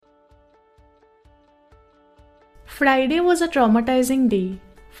Friday was a traumatizing day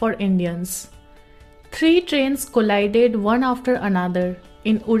for Indians. Three trains collided one after another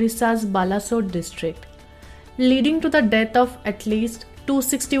in Odisha's Balasore district, leading to the death of at least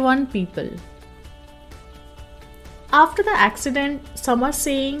 261 people. After the accident, some are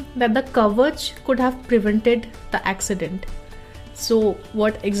saying that the KAVACH could have prevented the accident. So,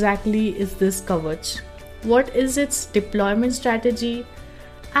 what exactly is this KAVACH? What is its deployment strategy?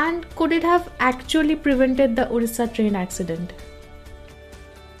 And could it have actually prevented the Odisha train accident?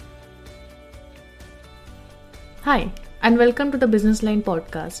 Hi, and welcome to the Business Line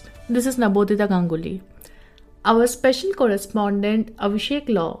podcast. This is Nabodita Ganguly. Our special correspondent Abhishek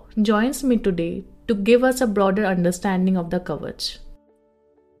Law joins me today to give us a broader understanding of the KAVACH.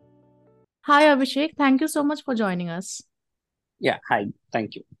 Hi Abhishek, thank you so much for joining us. Yeah, hi.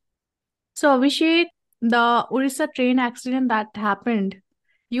 Thank you. So Abhishek, the Odisha train accident that happened,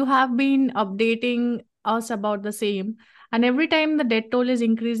 you have been updating us about the same. And every time the death toll is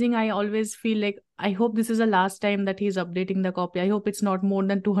increasing, I always feel like I hope this is the last time that he's updating the copy. I hope it's not more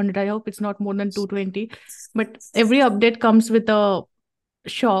than 200. I hope it's not more than 220. But every update comes with a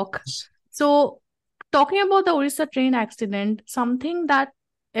shock. So, talking about the Odisha train accident, something that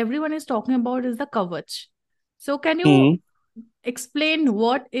everyone is talking about is the KAVACH. So, can you Hmm. explain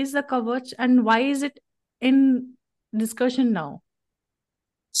what is the KAVACH and why is it in discussion now?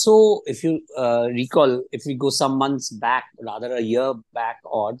 So, if you recall, if we go some months back, rather a year back,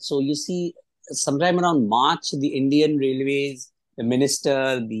 odd, so you see, sometime around March, the Indian Railways, the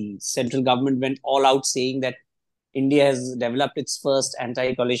minister, the central government went all out saying that India has developed its first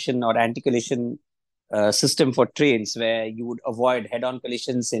anti-collision or anti-collision system for trains, where you would avoid head-on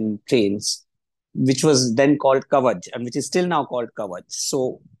collisions in trains, which was then called KAVACH and which is still now called KAVACH.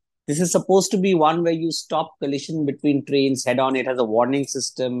 So this is supposed to be one where you stop collision between trains head-on. It has a warning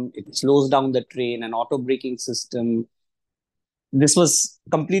system. It slows down the train, an auto braking system. This was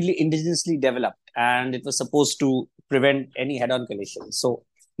completely indigenously developed, and it was supposed to prevent any head-on collision. So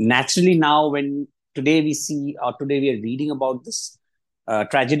naturally, now when today we see or today we are reading about this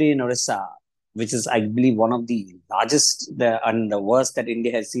tragedy in Orissa, which is, I believe, one of the largest and the worst that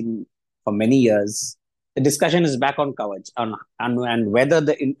India has seen for many years. The discussion is back on coverage and whether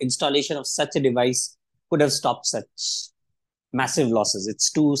the installation of such a device could have stopped such massive losses. It's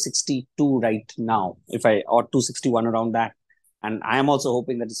 262 right now, if I or 261 around that. And I am also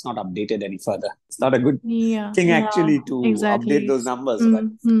hoping that it's not updated any further. It's not a good Yeah, thing yeah, actually to update exactly. those numbers, but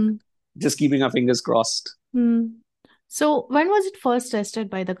Mm-hmm. just keeping our fingers crossed. So, when was it first tested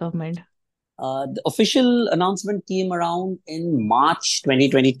by the government? The official announcement came around in March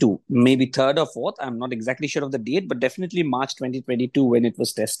 2022, maybe 3rd or 4th. I'm not exactly sure of the date, but definitely March 2022 when it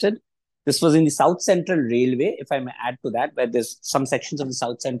was tested. This was in the South Central Railway, if I may add to that, where there's some sections of the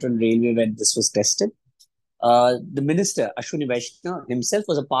South Central Railway where this was tested. The minister, Ashwini Vaishnaw, himself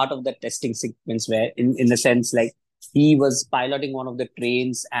was a part of that testing sequence where, in the sense, like he was piloting one of the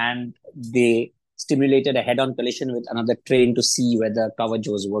trains and they stimulated a head-on collision with another train to see whether KAVACH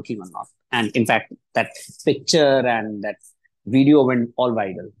was working or not. And in fact, that picture and that video went all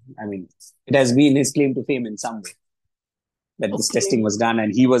viral. I mean, it has been his claim to fame in some way that this testing Okay. was done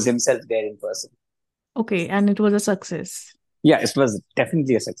and he was himself there in person. Okay, and it was a success. Yeah, it was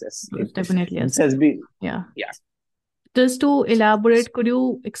definitely a success. It was definitely a This has success. been, Yeah. yeah. Just to elaborate, could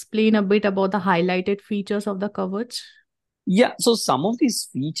you explain a bit about the highlighted features of the KAVACH? Yeah, so some of these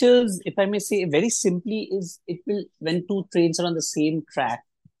features, if I may say very simply, is it will, when two trains are on the same track,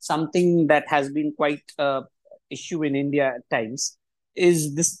 something that has been quite issue in India at times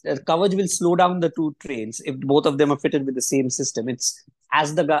is this coverage will slow down the two trains if both of them are fitted with the same system. It's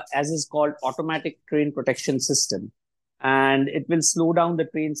as is called automatic train protection system, and it will slow down the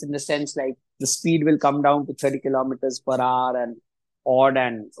trains in the sense like the speed will come down to 30 kilometers per hour and odd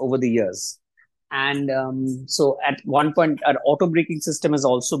and over the years. And so at one point, an auto braking system has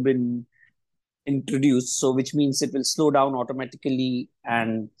also been introduced, so which means it will slow down automatically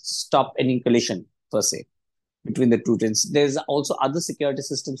and stop any collision per se between the two trains. There's also other security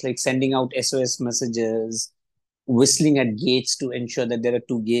systems like sending out SOS messages, whistling at gates to ensure that there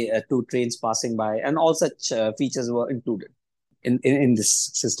are two trains passing by, and all such features were included in this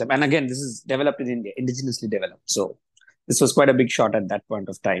system. And again, this is developed in India, indigenously developed. So this was quite a big shot at that point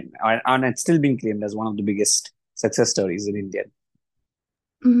of time, and it's still being claimed as one of the biggest success stories in India.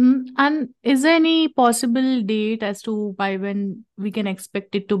 And is there any possible date as to by when we can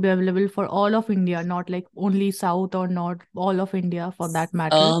expect it to be available for all of India, not like only South or North, all of India for that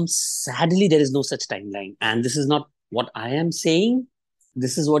matter? Sadly, there is no such timeline, and this is not what I am saying.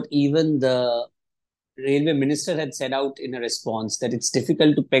 This is what even the railway minister had set out in a response, that it's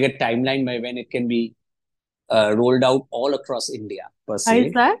difficult to peg a timeline by when it can be rolled out all across India per Why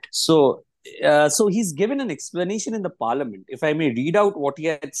is se. that? So he's given an explanation in the parliament. If I may read out what he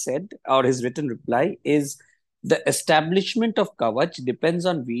had said, or his written reply is: the establishment of KAVACH depends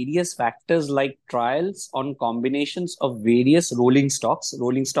on various factors like trials on combinations of various rolling stocks.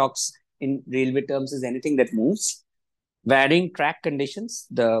 Rolling stocks in railway terms is anything that moves, varying track conditions,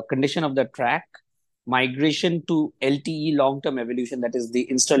 the condition of the track, migration to LTE, long term evolution, that is the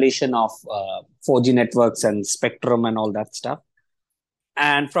installation of 4G networks and spectrum and all that stuff,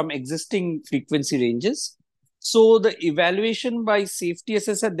 and from existing frequency ranges. So the evaluation by safety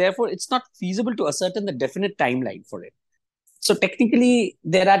assessor, therefore, it's not feasible to ascertain the definite timeline for it. So technically,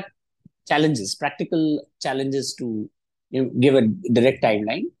 there are challenges, practical challenges to give a direct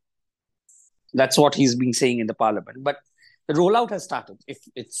timeline. That's what he's been saying in the parliament. But the rollout has started. If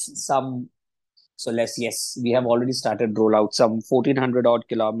it's some, so yes, we have already started rollout. Some 1,400 odd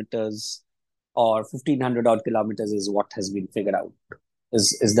kilometers or 1,500 odd kilometers is what has been figured out.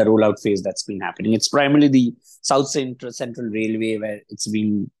 Is the rollout phase that's been happening. It's primarily the South Central Railway where it's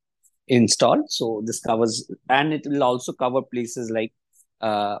been installed. So this covers, and it will also cover places like,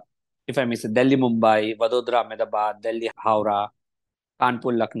 if I may say, Delhi, Mumbai, Vadodara, Ahmedabad, Delhi, Howrah,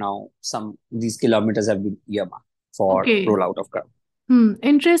 Kanpur, Lucknow. Some these kilometers have been earmarked for Okay. rollout of coverage.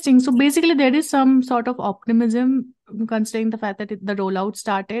 Interesting. So basically, there is some sort of optimism considering the fact that the rollout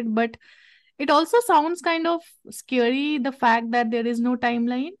started, but it also sounds kind of scary, the fact that there is no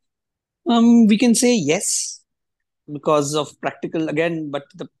timeline. We can say yes because of practical again, but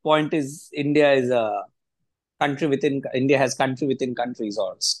the point is India is a country within India has country within countries,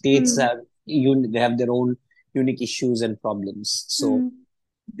 or states Hmm. they have their own unique issues and problems. So Hmm.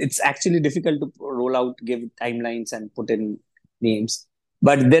 it's actually difficult to roll out, give timelines, and put in names.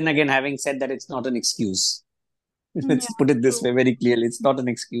 But then again, having said that, it's not an excuse. Yeah, Let's put it this true. way very clearly. It's not an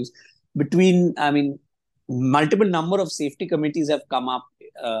excuse. I mean, multiple number of safety committees have come up.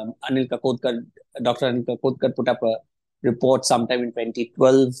 Anil Kakodkar, Dr. Anil Kakodkar put up a report sometime in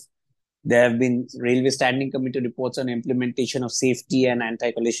 2012. There have been railway standing committee reports on implementation of safety and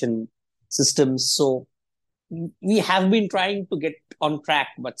anti-collision systems. So we have been trying to get on track,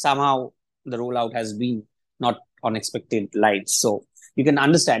 but somehow the rollout has been not on expected lines. So you can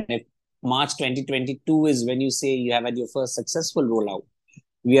understand if March 2022 is when you say you have had your first successful rollout,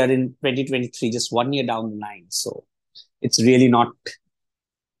 we are in 2023, just 1 year down the line. So it's really not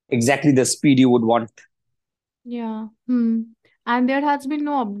exactly the speed you would want. Yeah. And there has been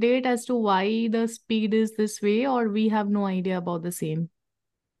no update as to why the speed is this way, or we have no idea about the same.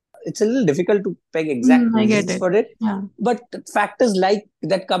 It's a little difficult to peg exact I get reasons it. for it. Yeah. But factors like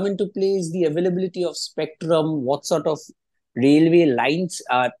that come into play is the availability of spectrum, what sort of railway lines,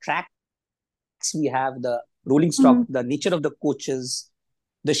 tracks we have, the rolling stock, Hmm. the nature of the coaches,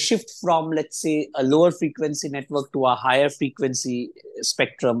 the shift from, let's say, a lower frequency network to a higher frequency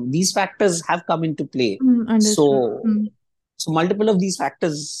spectrum. These factors have come into play. Understood. So, so multiple of these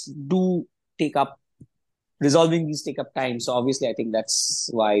factors do take up resolving these take up time. So obviously, I think that's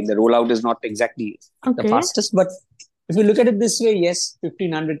why the rollout is not exactly the Okay. fastest. But if you look at it this way, yes,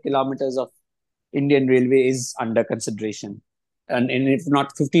 1,500 kilometers of Indian Railway is under consideration. And if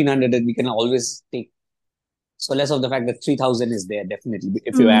not 1,500, then we can always take so less of the fact that 3,000 is there, definitely.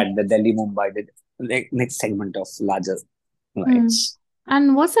 If you Hmm. add the Delhi Mumbai, the next segment of larger Hmm. lines.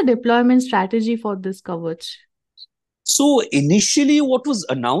 And what's the deployment strategy for this coverage? So initially, what was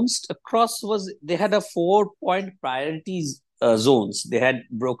announced across was they had a 4 point priorities zones. They had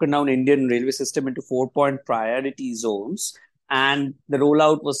broken down Indian railway system into 4 point priority zones, and the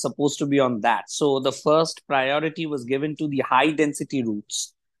rollout was supposed to be on that. So the first priority was given to the high density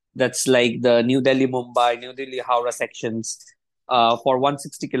routes. That's like the New Delhi Mumbai, New Delhi Howrah sections. For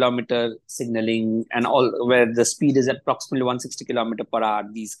 160-kilometer signaling and all, where the speed is approximately 160 kilometer per hour,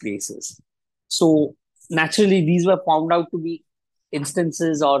 these places. So naturally, these were found out to be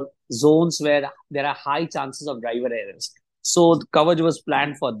instances or zones where there are high chances of driver errors. So the coverage was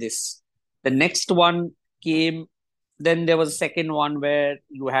planned for this. The next one came, then there was a second one where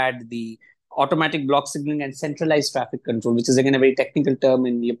you had the automatic block signaling and centralized traffic control, which is again a very technical term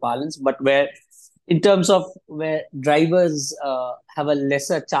in the parlance, but where in terms of where drivers have a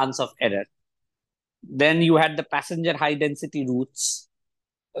lesser chance of error. Then you had the passenger high density routes,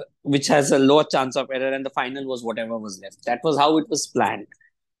 which has a lower chance of error, and the final was whatever was left. That was how it was planned.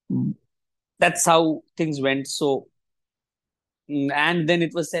 That's how things went. So, and then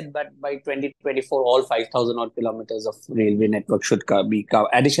it was said that by 2024, all 5,000 odd kilometers of railway network should be covered.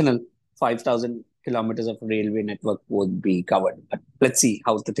 Additional 5,000 kilometers of railway network would be covered. But let's see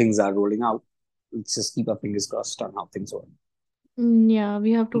how the things are rolling out. Let's just keep our fingers crossed on how things work. Yeah,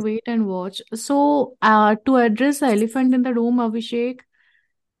 we have to wait and watch. So, to address the elephant in the room, Abhishek,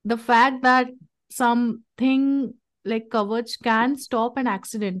 the fact that something like Kavach can stop an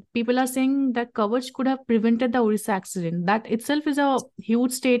accident. People are saying that Kavach could have prevented the Orissa accident. That itself is a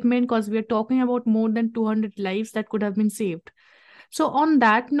huge statement because we are talking about more than 200 lives that could have been saved. So, on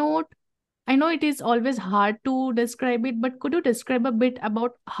that note, I know it is always hard to describe it, but could you describe a bit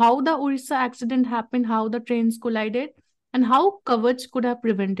about how the Orissa accident happened, how the trains collided, and how Kavach could have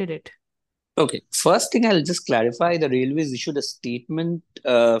prevented it? Okay, first thing I'll just clarify the railways issued a statement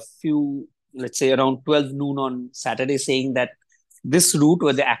a few, let's say around 12 noon on Saturday, saying that this route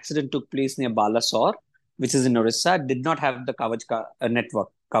where the accident took place near Balasore, which is in Orissa, did not have the network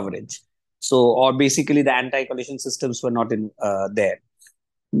coverage. So, or basically the anti collision systems were not in there.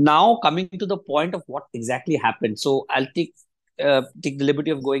 Now, coming to the point of what exactly happened. So, I'll take the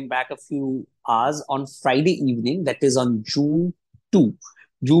liberty of going back a few hours on Friday evening, that is on June 2,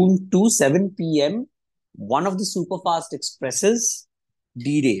 7 p.m., one of the superfast expresses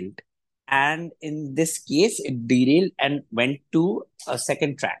derailed. And in this case, it derailed and went to a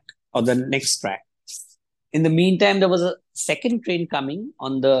second track or the next track. In the meantime, there was a second train coming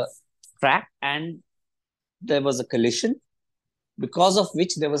on the track and there was a collision, because of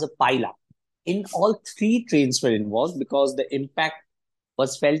which there was a pile up. In all, three trains were involved because the impact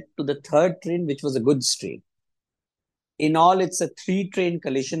was felt to the third train, which was a goods train. In all, it's a three-train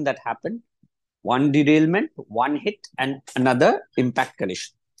collision that happened. One derailment, one hit, and another impact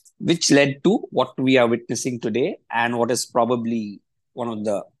collision, which led to what we are witnessing today and what is probably one of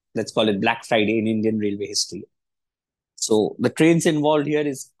the, let's call it Black Friday in Indian railway history. So the trains involved here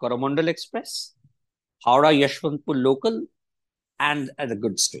is Coromandel Express, Howrah Yashwantpur Local, and the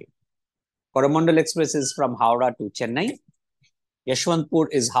goods train. Coromandel Express is from Howrah to Chennai. Yashwantpur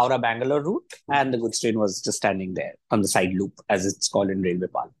is Howrah Bangalore route, and the goods train was just standing there on the side loop, as it's called in railway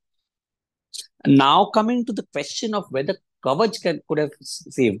parlance. Now, coming to the question of whether Kavach could have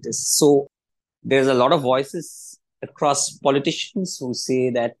saved this. So, there's a lot of voices across politicians who say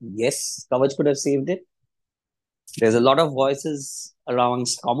that yes, Kavach could have saved it. There's a lot of voices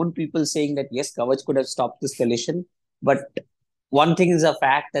amongst common people saying that yes, Kavach could have stopped this collision. But one thing is a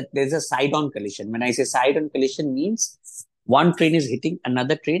fact that there's a side-on collision. When I say side-on collision means one train is hitting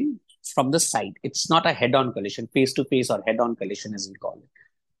another train from the side. It's not a head-on collision, face-to-face or head-on collision as we call it.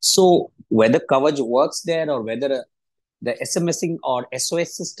 So whether Kavach works there or whether the SMSing or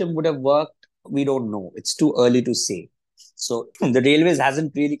SOS system would have worked, we don't know. It's too early to say. So the railways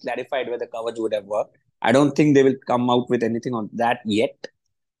hasn't really clarified whether Kavach would have worked. I don't think they will come out with anything on that yet.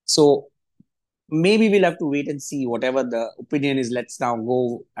 So maybe we'll have to wait and see. Whatever the opinion is, let's now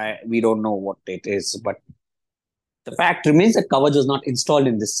go. We don't know what it is, but the fact remains that Kavach was not installed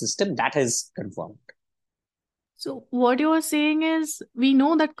in this system. That is confirmed. So, what you are saying is we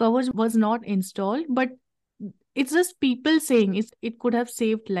know that Kavach was not installed, but it's just people saying it could have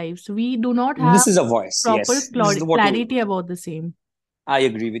saved lives. We do not have This is a voice. proper Yes. This is what clarity about the same. I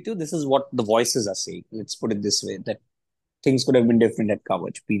agree with you. This is what the voices are saying. Let's put it this way, that things could have been different at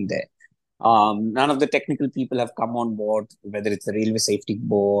Kavach, been there. None of the technical people have come on board, whether it's the Railway Safety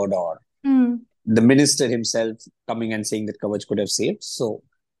Board or the minister himself coming and saying that Kavach could have saved. So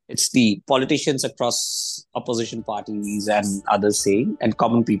it's the politicians across opposition parties and others saying, and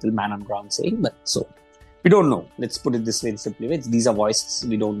common people, man on ground saying. But so we don't know. Let's put it this way in simple ways. These are voices.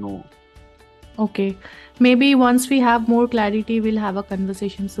 We don't know. Okay. Maybe once we have more clarity, we'll have a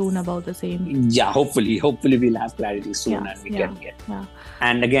conversation soon about the same. Yeah, hopefully we'll have clarity soon and we can get. Yeah.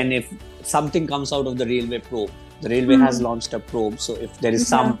 And again, if something comes out of the railway probe, the railway has launched a probe. So if there is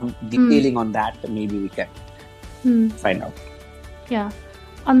some detailing on that, maybe we can find out. Yeah.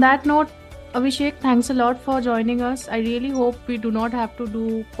 On that note, Abhishek, thanks a lot for joining us. I really hope we do not have to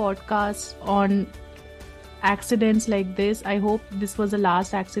do podcasts on accidents like this. I hope this was the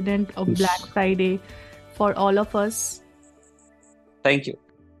last accident of Black Friday for all of us. Thank you.